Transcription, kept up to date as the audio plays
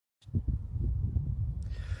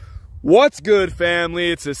What's good, family?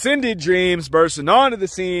 It's Ascended Dreamz bursting onto the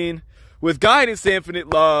scene with guidance to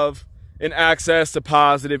infinite love and access to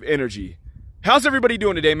positive energy. How's everybody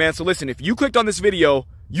doing today, man? So listen, if you clicked on this video,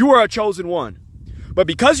 you are a chosen one. But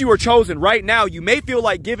because you are chosen right now, you may feel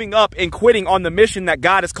like giving up and quitting on the mission that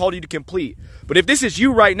God has called you to complete. But if this is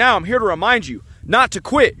you right now, I'm here to remind you not to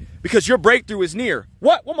quit because your breakthrough is near.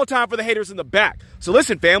 What? One more time for the haters in the back. So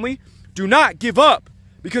listen, family, do not give up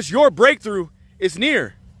because your breakthrough is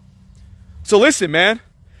near. So listen, man,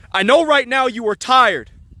 I know right now you are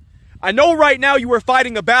tired. I know right now you are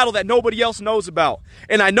fighting a battle that nobody else knows about.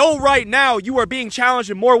 And I know right now you are being challenged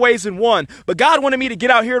in more ways than one. But God wanted me to get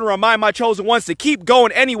out here and remind my chosen ones to keep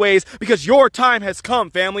going anyways because your time has come,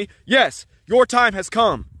 family. Yes, your time has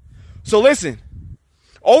come. So listen,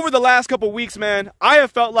 over the last couple weeks, man, I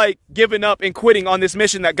have felt like giving up and quitting on this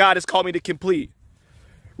mission that God has called me to complete.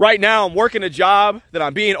 Right now, I'm working a job that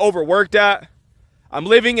I'm being overworked at. I'm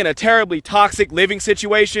living in a terribly toxic living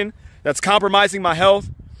situation that's compromising my health.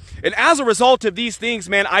 And as a result of these things,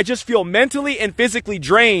 man, I just feel mentally and physically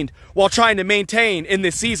drained while trying to maintain in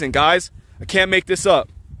this season, guys. I can't make this up.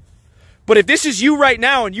 But if this is you right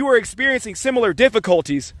now and you are experiencing similar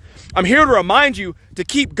difficulties, I'm here to remind you to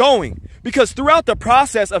keep going. Because throughout the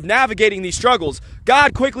process of navigating these struggles,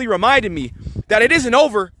 God quickly reminded me that it isn't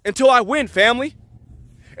over until I win, family.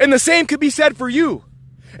 And the same could be said for you.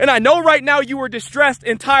 And I know right now you are distressed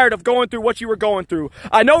and tired of going through what you were going through.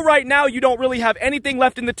 I know right now you don't really have anything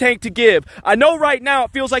left in the tank to give. I know right now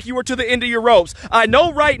it feels like you are to the end of your ropes. I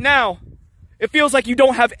know right now it feels like you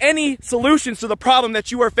don't have any solutions to the problem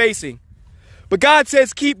that you are facing. But God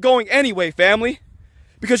says keep going anyway, family,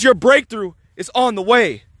 because your breakthrough is on the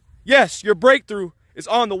way. Yes, your breakthrough is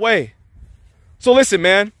on the way. So listen,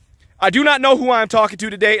 man, I do not know who I am talking to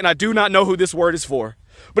today, and I do not know who this word is for.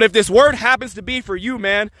 But if this word happens to be for you,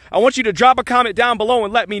 man, I want you to drop a comment down below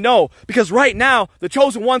and let me know. Because right now, the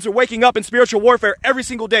chosen ones are waking up in spiritual warfare every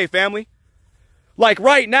single day, family. Like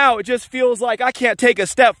right now, it just feels like I can't take a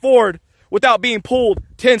step forward without being pulled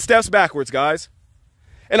 10 steps backwards, guys.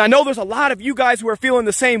 And I know there's a lot of you guys who are feeling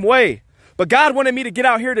the same way. But God wanted me to get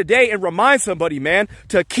out here today and remind somebody, man,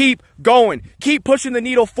 to keep going. Keep pushing the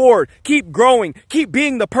needle forward. Keep growing. Keep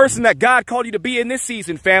being the person that God called you to be in this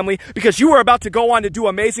season, family, because you are about to go on to do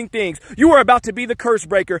amazing things. You are about to be the curse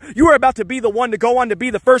breaker. You are about to be the one to go on to be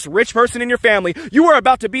the first rich person in your family. You are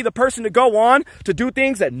about to be the person to go on to do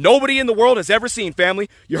things that nobody in the world has ever seen, family.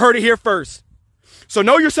 You heard it here first. So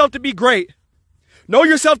know yourself to be great. Know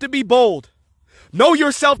yourself to be bold. Know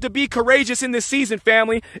yourself to be courageous in this season,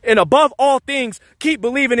 family. And above all things, keep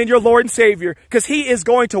believing in your Lord and Savior because He is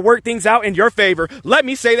going to work things out in your favor. Let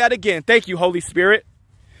me say that again. Thank you, Holy Spirit.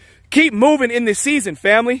 Keep moving in this season,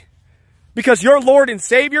 family, because your Lord and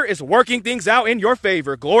Savior is working things out in your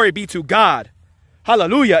favor. Glory be to God.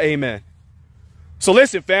 Hallelujah. Amen. So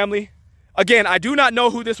listen, family. Again, I do not know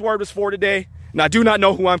who this word was for today, and I do not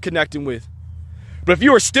know who I'm connecting with. But if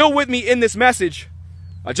you are still with me in this message,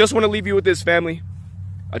 I just want to leave you with this, family.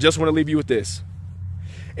 I just want to leave you with this.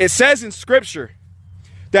 It says in Scripture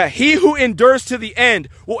that he who endures to the end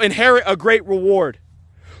will inherit a great reward.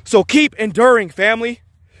 So keep enduring, family.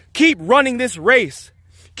 Keep running this race.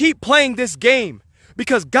 Keep playing this game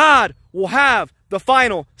because God will have the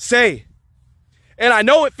final say. And I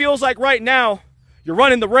know it feels like right now you're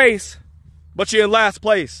running the race, but you're in last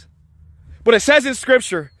place. But it says in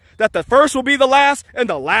Scripture that the first will be the last and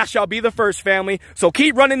the last shall be the first, family. So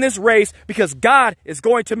keep running this race because God is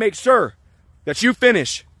going to make sure that you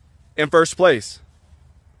finish in first place.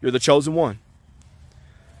 You're the chosen one.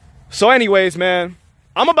 So anyways, man,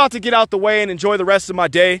 I'm about to get out the way and enjoy the rest of my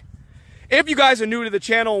day. If you guys are new to the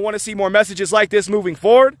channel and want to see more messages like this moving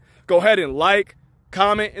forward, go ahead and like,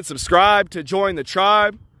 comment, and subscribe to join the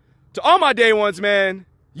tribe. To all my day ones, man,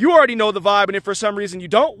 you already know the vibe, and if for some reason you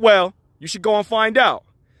don't, well, you should go and find out.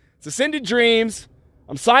 It's Ascended Dreamz.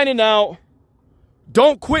 I'm signing out.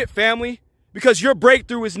 Don't quit, family, because your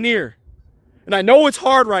breakthrough is near. And I know it's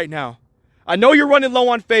hard right now. I know you're running low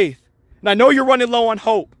on faith. And I know you're running low on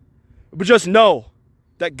hope. But just know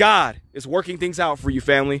that God is working things out for you,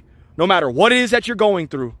 family. No matter what it is that you're going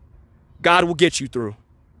through, God will get you through.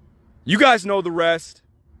 You guys know the rest.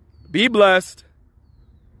 Be blessed.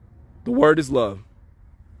 The word is love.